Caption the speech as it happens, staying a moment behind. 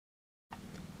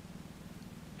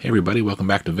Hey everybody, welcome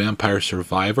back to Vampire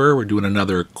Survivor. We're doing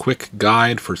another quick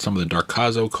guide for some of the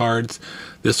Darkazo cards.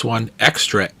 This one,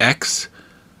 Extra X,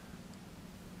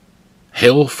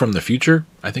 Hail from the Future,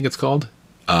 I think it's called.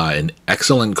 An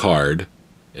excellent card.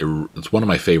 It's one of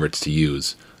my favorites to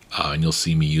use, and you'll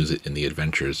see me use it in the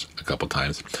adventures a couple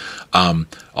times.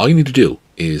 All you need to do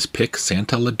is pick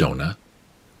Santa Ladonna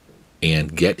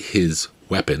and get his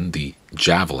weapon, the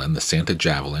Javelin, the Santa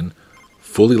Javelin,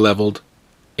 fully leveled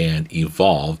and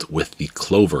evolved with the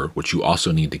Clover, which you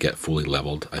also need to get fully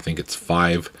leveled. I think it's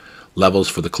 5 levels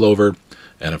for the Clover,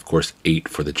 and of course 8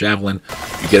 for the Javelin.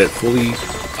 You get it fully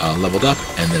leveled up,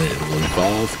 and then it will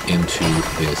evolve into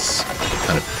this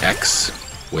kind of X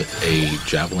with a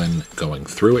Javelin going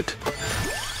through it,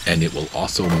 and it will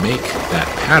also make that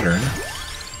pattern,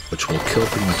 which will kill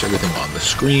pretty much everything on the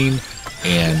screen,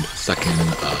 and suck in,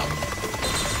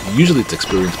 usually it's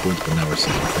experience points, but now we're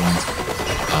seeing coins.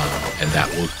 And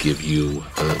that will give you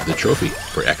the trophy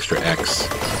for Extra X,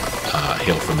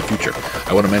 Hail from the Future.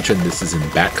 I want to mention this is in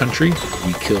Bat Country.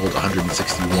 We killed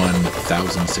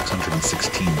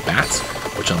 161,616 bats,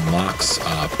 which unlocks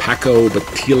Paco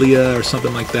Batelia or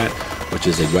something like that, which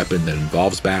is a weapon that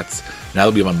involves bats. Now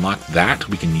that we've unlocked that,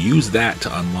 we can use that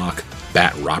to unlock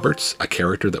Bat Roberts, a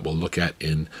character that we'll look at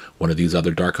in one of these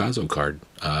other Darkazo card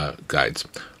guides.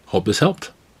 Hope this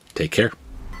helped. Take care.